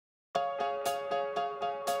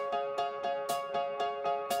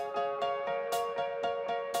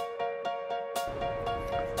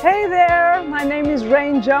Hey there, my name is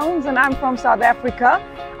Tarryn Jones and I'm from South Africa.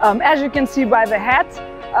 As you can see by the hat,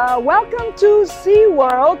 welcome to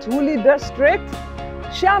SeaWorld, Huli District,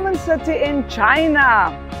 Xiamen City in China.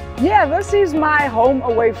 Yeah, this is my home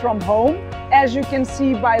away from home. As you can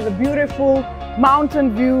see by the beautiful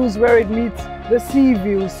mountain views where it meets the sea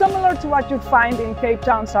view, similar to what you'd find in Cape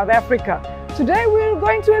Town, South Africa. Today we're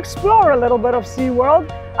going to explore a little bit of SeaWorld.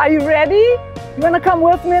 Are you ready? You want to come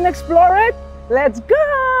with me and explore it? Let's go!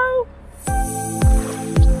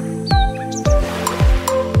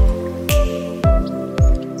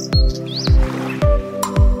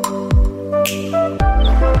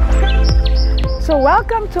 So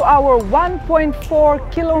welcome to our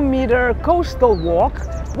 1.4 kilometer coastal walk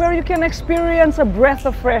where you can experience a breath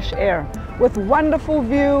of fresh air with wonderful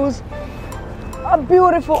views, a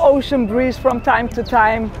beautiful ocean breeze from time to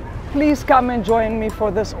time. Please come and join me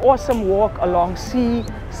for this awesome walk along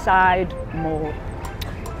Seaside Mall.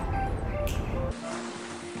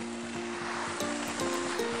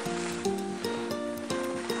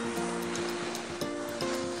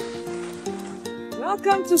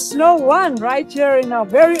 Welcome to Snow One, right here in our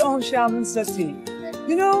very own Xiamen City.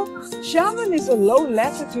 You know, Xiamen is a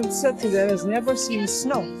low-latitude city that has never seen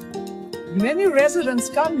snow. Many residents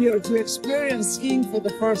come here to experience skiing for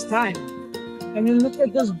the first time. And you look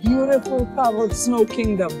at this beautiful covered snow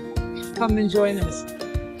kingdom. Come and join us.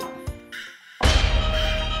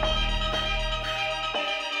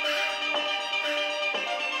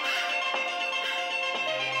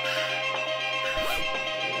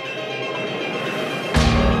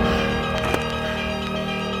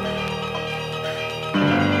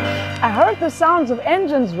 I heard the sounds of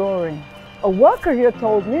engines roaring. A worker here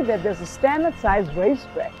told me that there's a standard-sized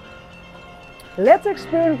racetrack. Let's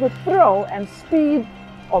experience the thrill and speed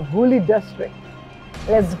of Huli District.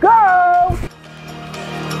 Let's go!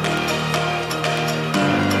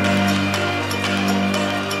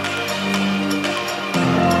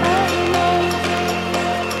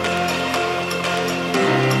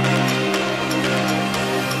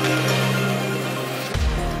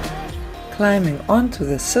 Climbing onto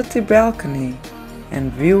the city balcony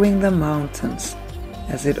and viewing the mountains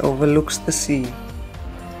as it overlooks the sea.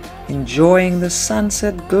 Enjoying the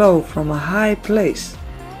sunset glow from a high place.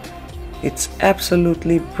 It's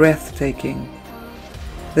absolutely breathtaking.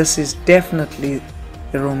 This is definitely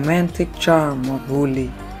the romantic charm of Huli.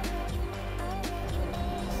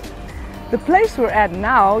 The place we're at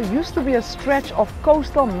now used to be a stretch of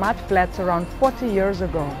coastal mudflats around 40 years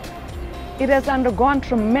ago. It has undergone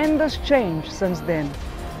tremendous change since then.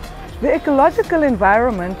 The ecological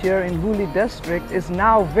environment here in Huli District is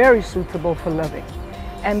now very suitable for living,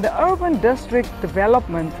 and the urban district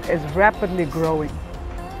development is rapidly growing.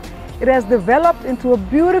 It has developed into a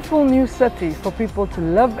beautiful new city for people to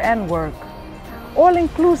live and work, all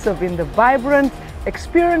inclusive in the vibrant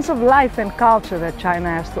experience of life and culture that China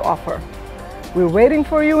has to offer. We're waiting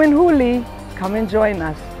for you in Huli. Come and join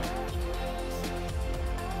us.